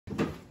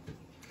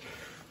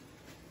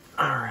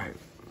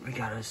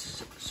got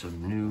us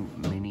some new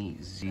Mini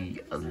Z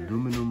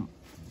aluminum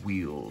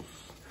wheels.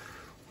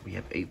 We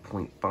have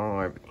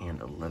 8.5 and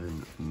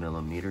 11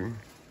 millimeter.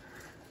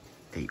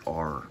 They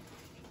are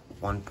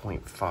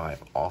 1.5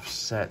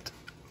 offset,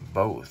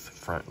 both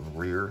front and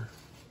rear.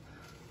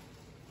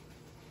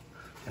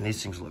 And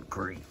these things look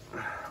great.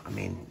 I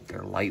mean,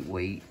 they're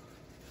lightweight.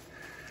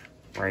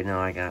 Right now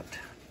I got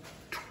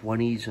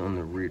 20s on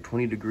the rear,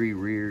 20-degree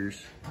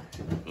rears,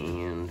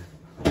 and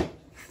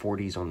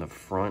 40s on the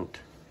front.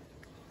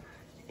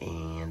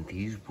 And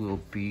these will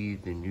be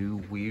the new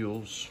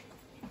wheels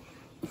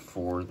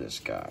for this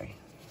guy.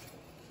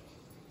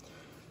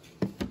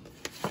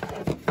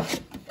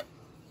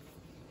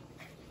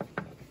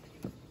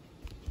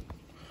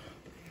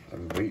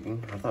 I'm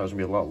waiting. I thought it was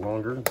gonna be a lot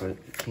longer, but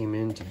it came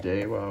in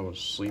today while I was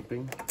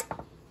sleeping.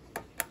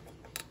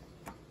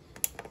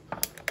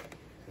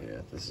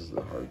 Yeah, this is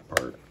the hard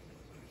part.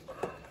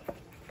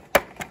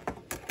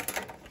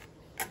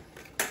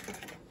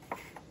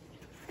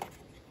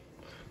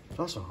 It's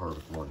also hard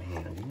with one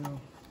hand, you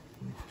know?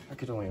 I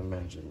could only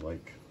imagine,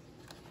 like,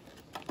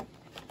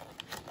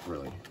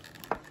 really.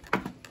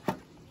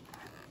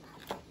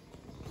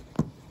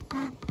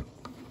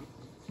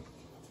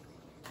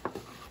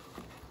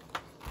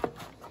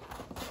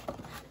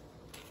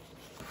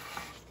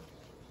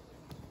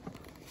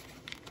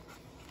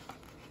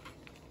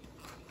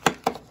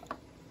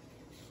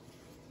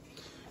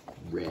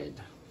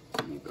 Red,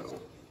 there you go.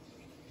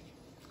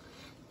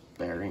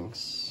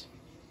 Bearings.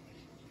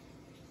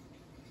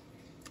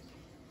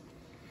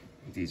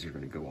 These are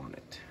going to go on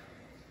it.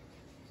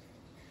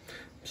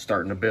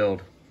 Starting to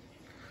build.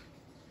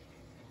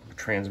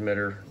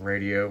 Transmitter,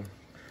 radio.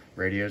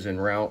 Radio's en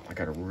route. I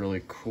got a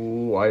really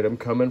cool item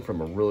coming from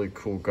a really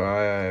cool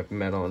guy I've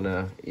met on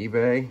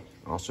eBay.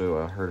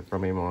 Also heard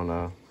from him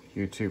on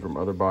YouTube from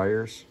other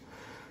buyers.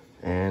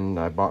 And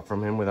I bought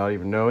from him without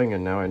even knowing,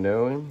 and now I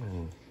know him.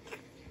 And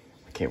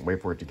I can't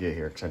wait for it to get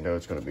here because I know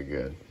it's going to be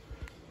good.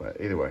 But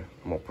either way,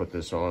 I'm going to put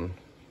this on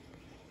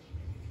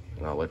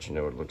and I'll let you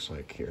know what it looks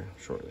like here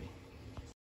shortly.